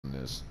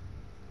in this.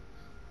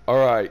 All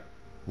right,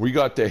 we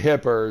got the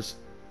hippers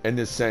and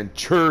the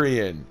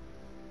Centurion.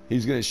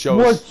 He's gonna show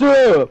us. What's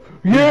up?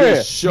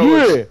 Yeah, Show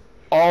us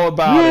all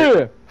about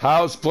it.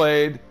 How it's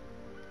played.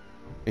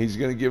 He's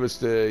gonna give us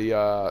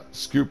the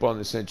scoop on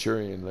the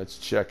Centurion. Let's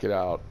check it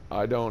out.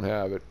 I don't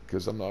have it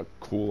because I'm not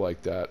cool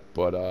like that.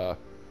 But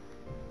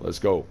let's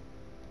go.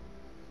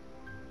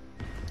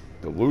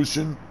 The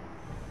Lüshun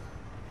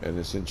and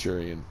the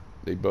Centurion.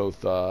 They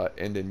both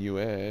end in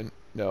UN.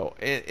 No,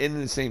 end in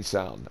the same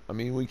sound. I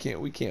mean, we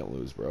can't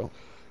lose, bro.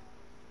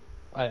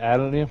 I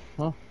don't know.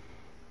 Well,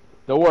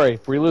 don't worry.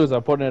 If we lose,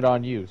 I'm putting it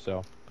on you.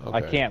 So okay.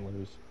 I can't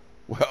lose.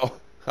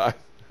 Well,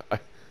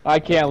 I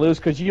can't lose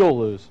because you'll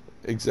lose.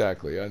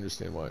 Exactly. I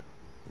understand why.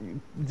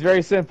 It's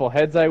very simple.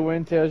 Heads I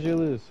win, tails you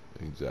lose.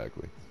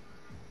 Exactly.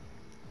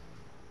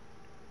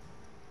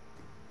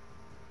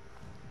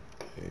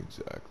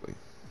 Exactly.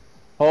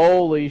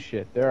 Holy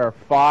shit! There are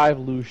 5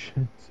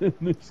 Lüshuns in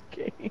this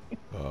game.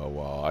 Oh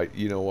wow!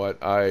 You know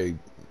what? I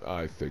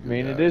figured. I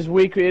mean, that. it is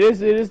week. It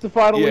is the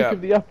final week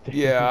of the update.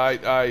 Yeah,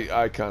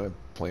 I kind of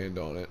planned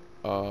on it.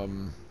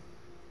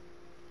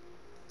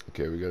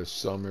 Okay, we got a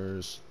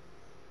Summers.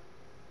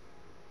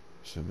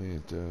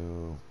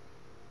 Samantha.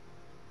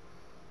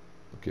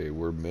 Okay,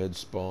 we're mid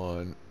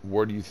spawn.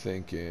 What are you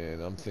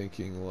thinking? I'm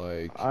thinking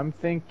like. I'm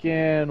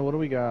thinking. What do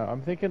we got?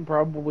 I'm thinking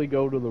probably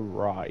go to the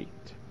right.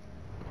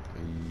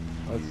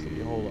 Let's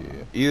see. Hold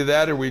on. Either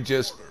that or we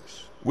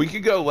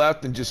could go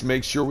left and just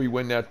make sure we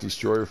win that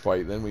destroyer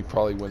fight. Then we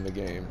probably win the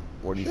game.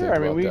 What do you think about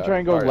that? Sure. I mean, we can try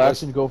and go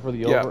left and go for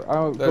the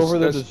go for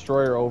the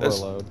destroyer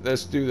overload.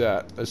 Let's do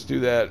that. Let's do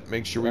that.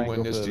 Make sure we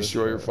win this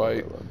destroyer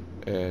fight.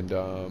 And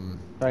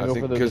try and go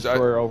for the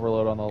destroyer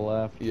overload on the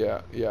left.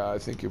 Yeah. I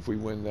think if we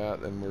win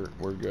that, then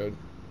we're good.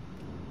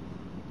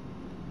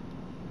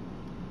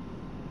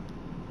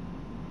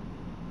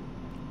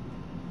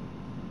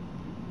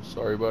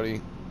 Sorry, buddy.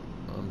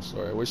 I'm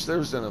sorry. I wish there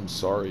was an I'm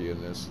sorry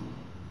in this.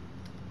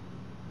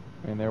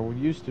 I mean, there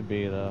used to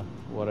be the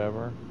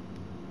whatever.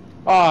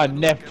 Ah,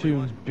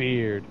 Neptune's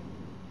beard.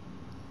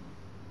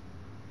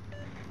 Good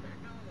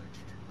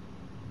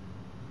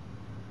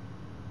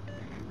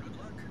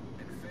luck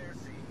and fair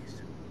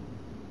seas.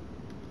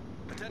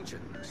 Attention,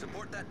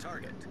 support that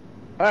target.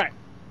 All right.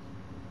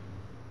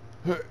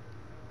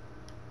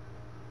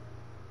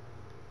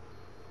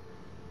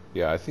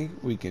 Yeah, I think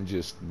we can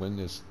just win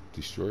this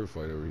destroyer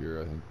fight over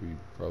here. I think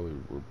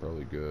we're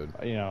probably good.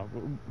 You know,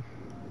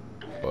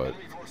 but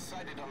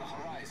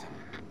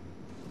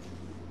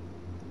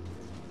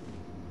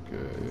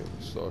okay,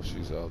 so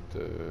she's out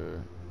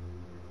there.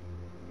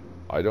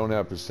 I don't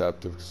have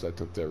perceptive because I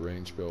took that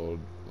range build.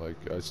 Like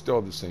I still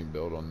have the same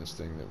build on this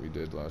thing that we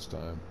did last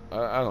time.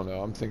 I don't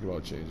know. I'm thinking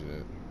about changing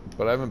it,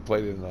 but I haven't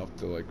played it enough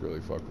to like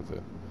really fuck with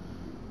it.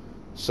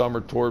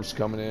 Summer Torps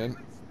coming in.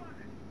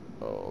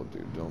 Oh,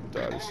 dude, don't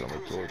die to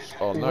Summer Torps.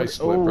 Oh, nice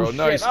split, bro. Shit.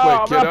 Nice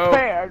split, kiddo.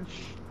 Pants.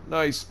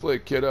 Nice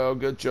split, kiddo.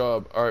 Good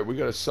job. All right, we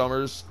got a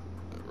Summers,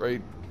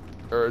 right?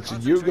 Or it's a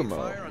Yugamo.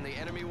 Fire on the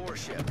enemy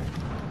warship.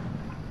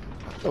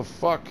 What the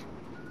fuck?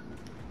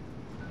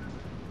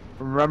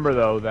 Remember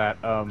though that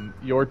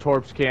your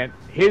torps can't.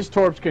 His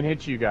torps can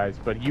hit you guys,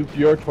 but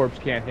your torps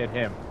can't hit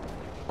him.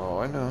 Oh,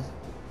 I know.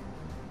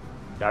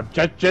 I'm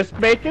just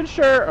making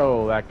sure.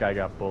 Oh, that guy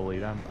got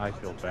bullied. I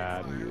feel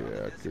bad.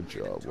 Yeah, good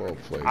job. Well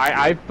played.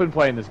 I've been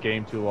playing this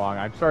game too long.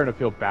 I'm starting to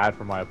feel bad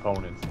for my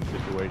opponents in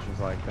situations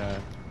like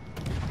that.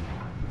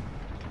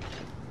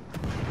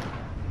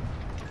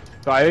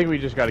 So I think we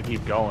just got to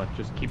keep going.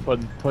 Just keep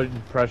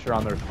putting pressure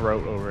on their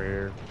throat over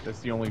here. That's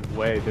the only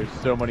way. There's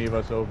so many of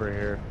us over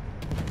here.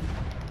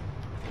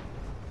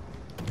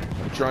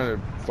 I'm trying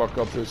to fuck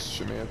up this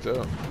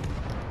Shamanto.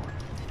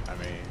 I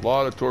mean, a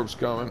lot of torps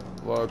coming.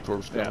 A lot of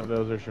torps coming. Yeah,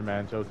 those are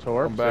Shamanto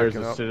torps. I'm There's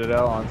backing a up.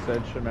 Citadel on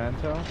said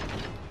Shamanto.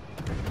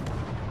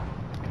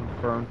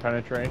 Confirmed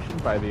penetration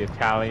by the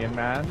Italian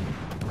man.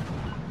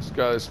 This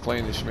guy that's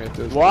playing the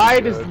Shamanto.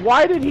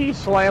 Why did he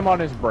slam on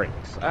his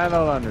brakes? I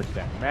don't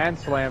understand. Man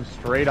slammed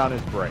straight on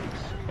his brakes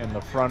in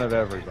the front of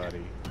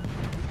everybody.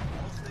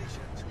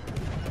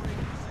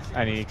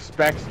 And he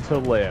expects to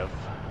live.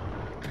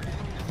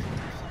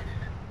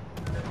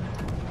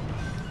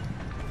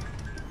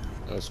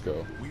 Let's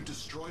go. We've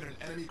destroyed an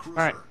enemy cruiser.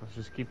 Alright, let's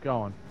just keep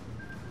going.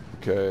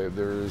 Okay,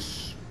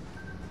 there's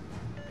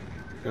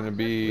gonna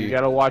be. You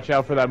gotta watch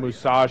out for that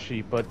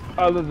Musashi, but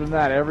other than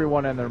that,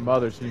 everyone and their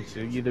mothers needs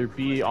to either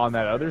be on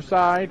that other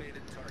side,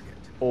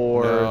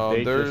 or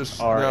they just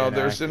are inactive.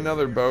 There's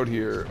another boat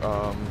here.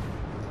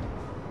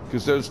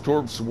 Because those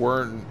torps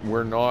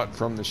were not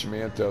from the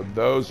Shamanto.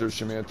 Those are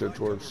Shamanto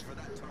torps.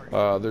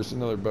 There's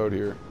another boat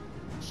here,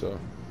 so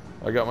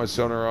I got my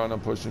sonar on. I'm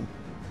pushing.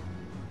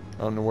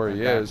 I don't know where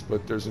he is,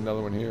 but there's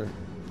another one here.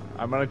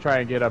 I'm gonna try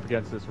and get up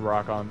against this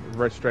rock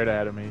right straight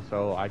ahead of me,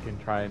 so I can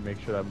try and make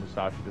sure that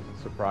Musashi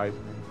doesn't surprise me.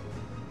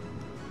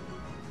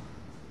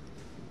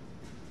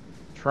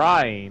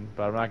 Trying,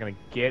 but I'm not gonna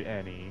get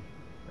any.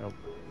 Nope.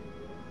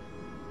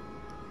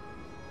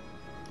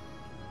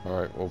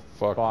 All right, well,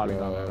 fuck.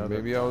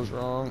 Maybe I was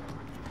wrong.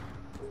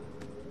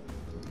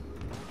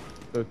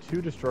 So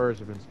 2 destroyers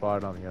have been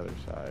spotted on the other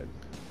side.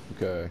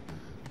 Okay.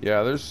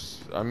 Yeah,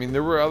 there's... I mean,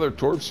 there were other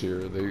torps here.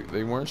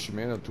 They weren't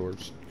Shimano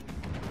torps.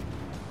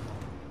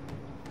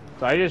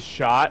 So I just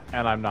shot,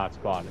 and I'm not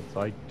spotted.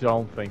 So I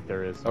don't think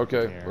there is something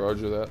Okay, here.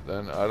 roger that.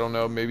 Then I don't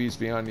know. Maybe he's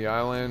behind the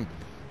island.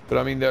 But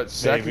I mean, that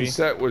second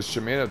set was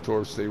Shimano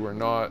torps. They were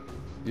not...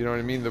 You know what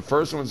I mean? The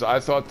first ones, I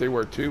thought they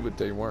were too, but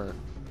they weren't.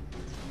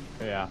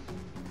 Yeah.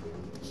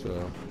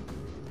 So...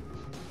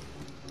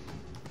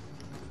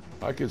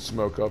 I could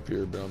smoke up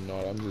here, but I'm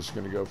not. I'm just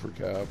going to go for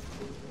cap.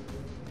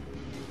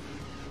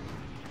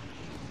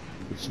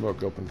 Could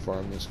smoke up and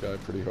farm this guy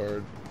pretty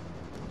hard.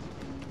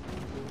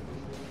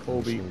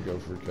 I'm just going to go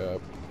for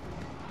cap.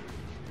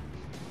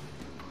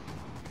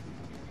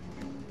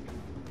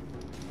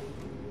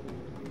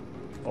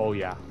 Oh,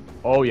 yeah.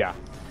 Oh, yeah.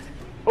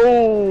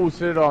 Oh,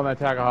 sit on that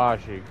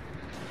Takahashi.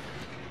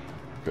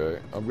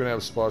 Okay, I'm going to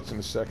have spots in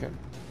a second.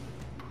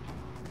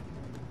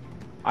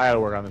 I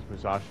gotta work on this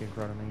Musashi in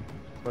front of me.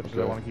 As much as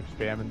I want to keep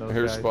spamming those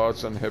Here's guys.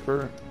 spots on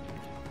Hipper.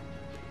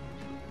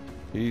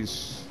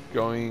 He's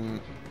going...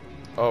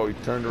 Oh, he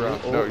turned around.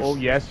 Oh,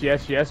 yes,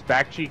 yes, yes.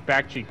 Back cheek,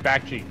 back cheek,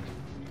 back cheek.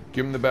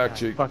 Give him the back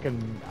cheek.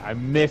 I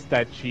missed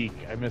that cheek.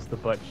 I missed the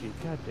butt cheek.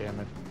 God damn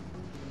it.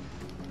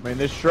 I mean,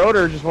 this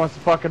Schroeder just wants to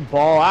fucking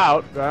ball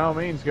out. By all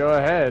means, go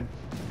ahead.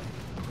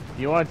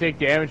 You want to take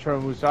damage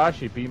from a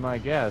Musashi, be my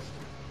guest.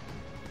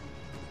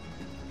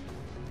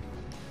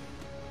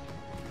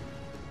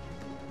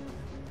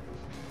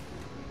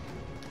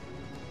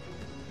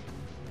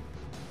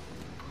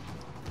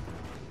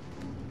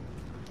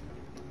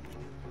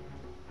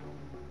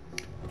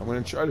 I'm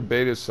going to try to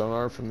bait his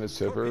sonar from this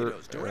Hipper.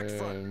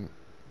 And...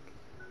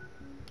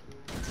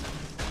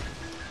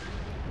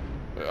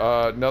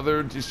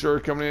 another destroyer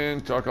coming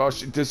in.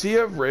 Takahashi. Does he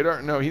have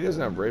radar? No, he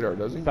doesn't have radar,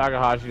 does he?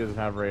 Takahashi doesn't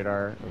have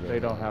radar. Okay, they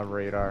don't have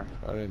radar.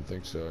 I didn't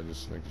think so. I'm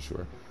just making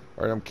sure.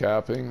 Alright, I'm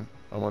capping.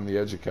 I'm on the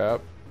edge of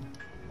cap.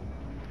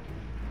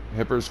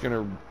 Hipper's going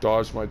to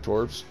dodge my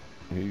torps.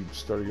 He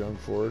started going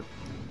for it.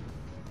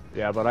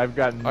 Yeah, but I've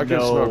got I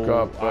can smoke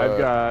up. I've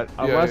got...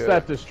 yeah, unless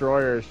that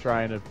destroyer is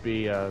trying to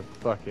be a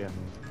fucking...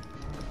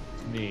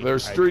 sneak.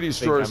 There's 3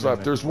 destroyers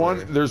left. There's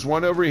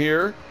one over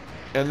here.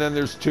 And then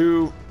there's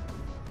 2...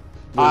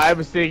 I have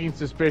a sneaking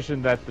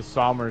suspicion that the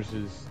Sommers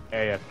is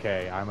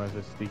AFK. I'm a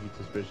sneaking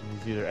suspicion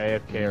he's either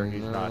AFK or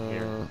he's not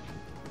here.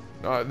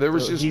 There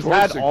was just he's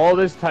torps had all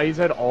this time. He's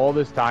had all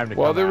this time to.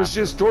 Well, there was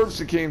just torps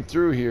that came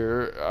through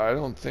here. I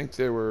don't think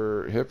they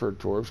were Hipper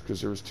torps because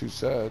there was 2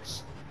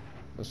 sets,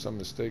 unless I'm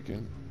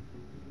mistaken.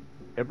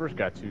 Hipper's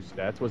got 2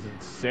 sets. Was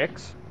it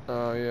 6?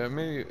 Yeah,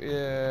 maybe.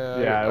 Yeah.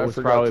 Yeah, I it was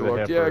forgot probably to the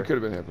look. Hipper. Yeah, it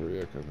could have been Hipper.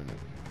 Yeah, it could have been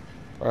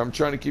Hipper. All right, I'm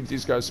trying to keep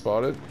these guys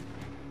spotted.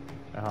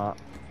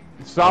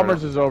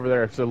 Sommers is over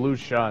there. It's a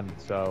Lüshun,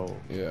 so...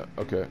 Yeah,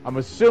 okay. I'm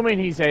assuming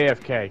he's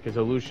AFK, because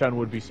a Lüshun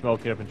would be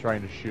smoking up and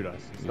trying to shoot us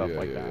and stuff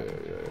like that.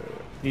 Yeah.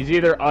 He's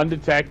either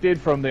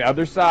undetected from the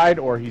other side,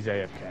 or he's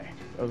AFK.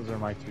 Those are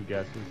my 2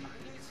 guesses.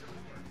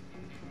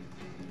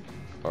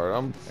 All right,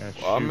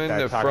 I'm in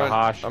the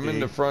front. I'm in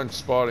the front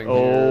spotting here.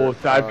 Oh,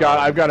 I've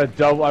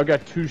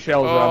got 2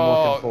 shells that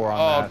I'm looking for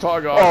on that.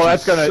 Takahashi. Oh,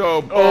 that's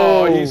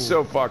gonna... he's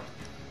so fucked.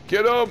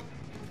 Get him!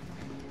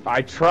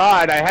 I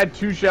tried. I had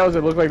 2 shells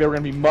that looked like they were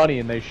gonna be money,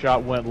 and they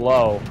went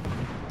low.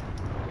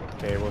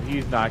 Okay, well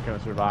he's not gonna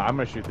survive. I'm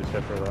gonna shoot this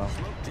Hipper though.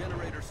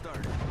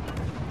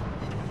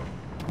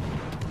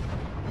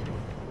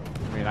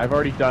 I mean, I've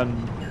already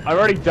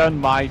done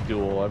my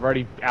duel. I've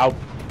already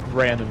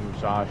outran the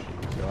Musashi,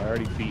 so I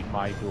already beat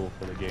my duel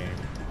for the game.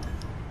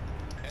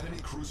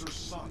 Enemy cruiser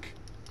sunk.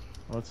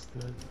 What's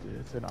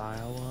it's in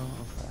Iowa?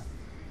 Okay.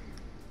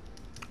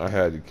 I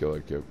had to kill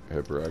a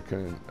Hipper. I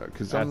couldn't,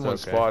 because I'm in one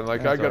okay. spot.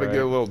 Like, I gotta right.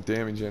 get a little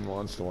damage in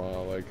once in a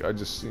while. Like, I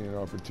just seen an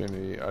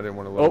opportunity. I didn't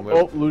want to let him live.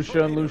 Oh,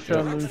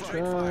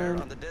 Lüshun.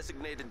 On the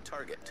designated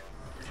target.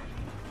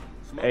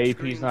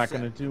 AP's not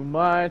gonna do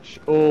much.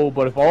 Oh,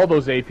 but if all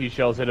those AP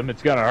shells hit him,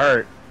 it's gonna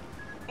hurt.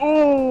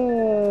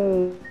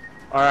 Oh!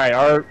 Alright,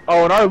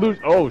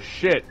 oh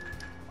shit.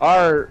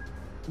 Our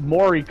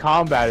Mori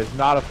Combat is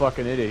not a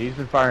fucking idiot. He's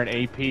been firing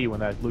AP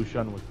when that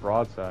Lüshun was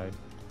broadside.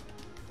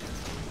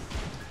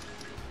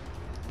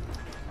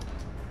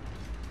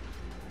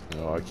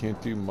 No, I can't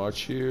do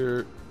much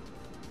here.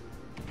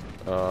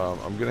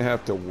 I'm gonna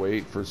have to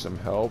wait for some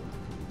help.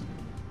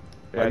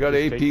 Yeah, I got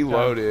AP time.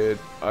 loaded.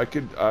 I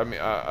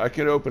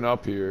could open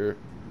up here.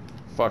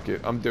 Fuck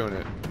it, I'm doing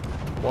it.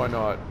 Why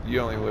not? You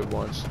only live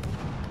once.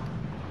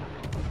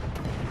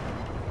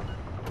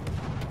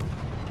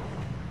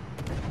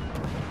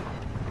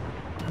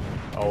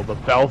 Oh, the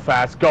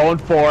Belfast going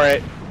for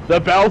it. The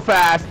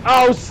Belfast.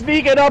 Oh,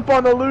 sneaking up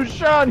on the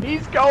Lüshun.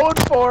 He's going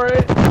for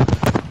it.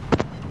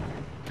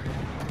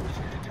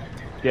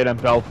 Get him,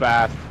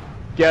 Belfast.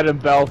 Get him,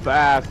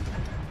 Belfast.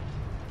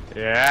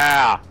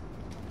 Yeah.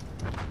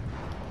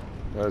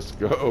 Let's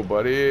go,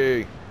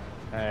 buddy.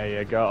 There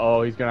you go.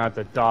 Oh, he's going to have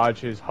to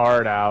dodge his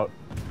heart out.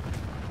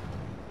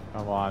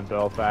 Come on,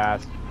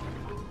 Belfast.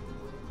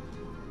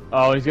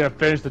 Oh, he's going to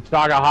finish the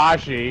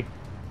Takahashi.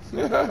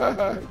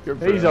 Good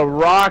for He's him. a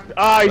rock.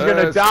 Oh, he's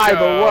gonna Let's die,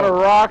 but what a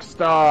go. rock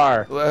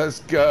star. Let's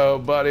go,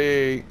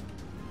 buddy.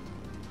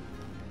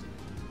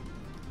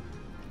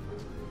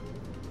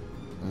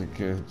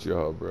 Good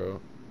job, bro.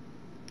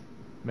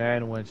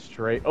 Man went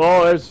straight.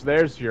 Oh,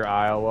 there's your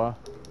Iowa.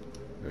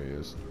 There he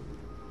is.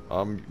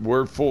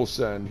 We're full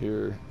send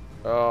here.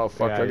 Oh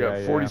fuck! Yeah, I got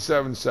yeah,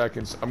 47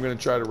 seconds. I'm gonna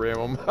try to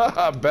ram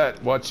him.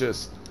 Bet. Watch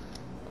this.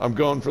 I'm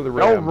going for the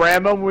Don't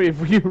ram. ram him.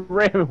 If you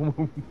ram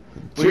him,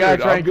 we Dude, gotta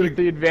try I'm and gonna- keep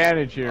the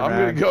advantage here, I'm man.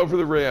 gonna go for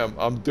the ram.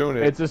 I'm doing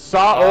it. It's a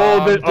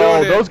oh, it.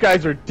 those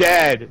guys are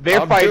dead.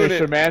 They're I'm fighting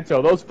doing it.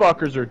 Shamanto. Those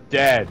fuckers are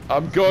dead.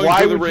 I'm going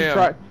Why for the would you ram.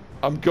 try-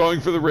 I'm going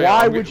for the ram.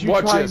 Why I'm would you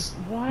watch try- this.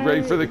 why-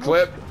 Ready for the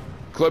clip?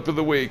 Clip of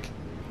the week.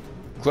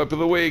 Clip of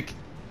the week.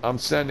 I'm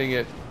sending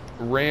it.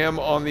 Ram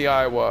on the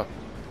Iowa.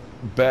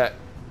 Bet.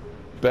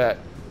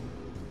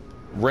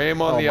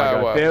 Ram on Oh the my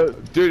Iowa.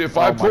 God. Dude, if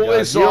Oh I my pull God.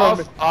 this You're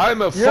off,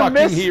 I'm a you're fucking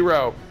miss-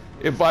 hero.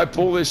 If I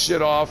pull this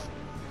shit off.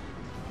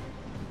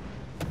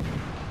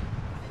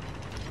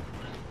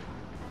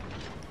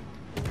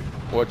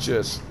 Watch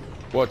this.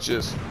 Watch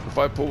this. If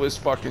I pull this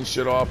fucking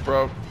shit off,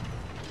 bro.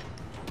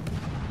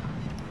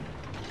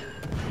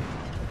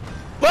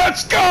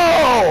 Let's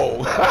go!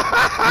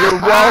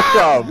 You're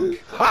welcome.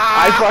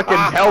 I fucking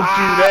helped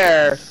you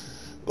there.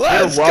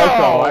 Let's You're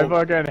welcome. go!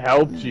 I fucking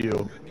helped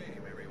you.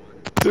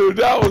 Dude,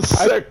 that was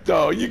sick,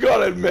 though. You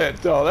gotta admit,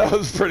 though, that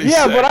was pretty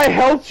Yeah, sick. but I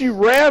helped you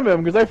ram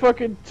him because I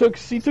fucking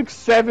he took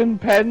 7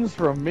 pens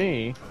from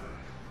me.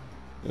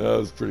 That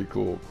was pretty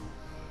cool.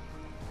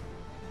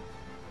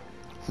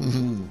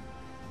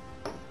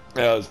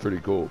 That was pretty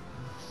cool.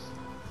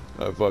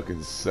 I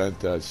fucking sent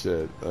that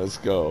shit. Let's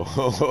go.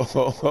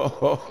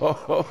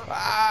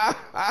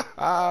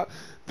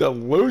 The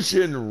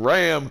Lüshun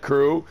Ram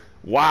crew.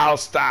 Wow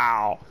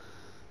style.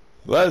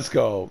 Let's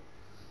go.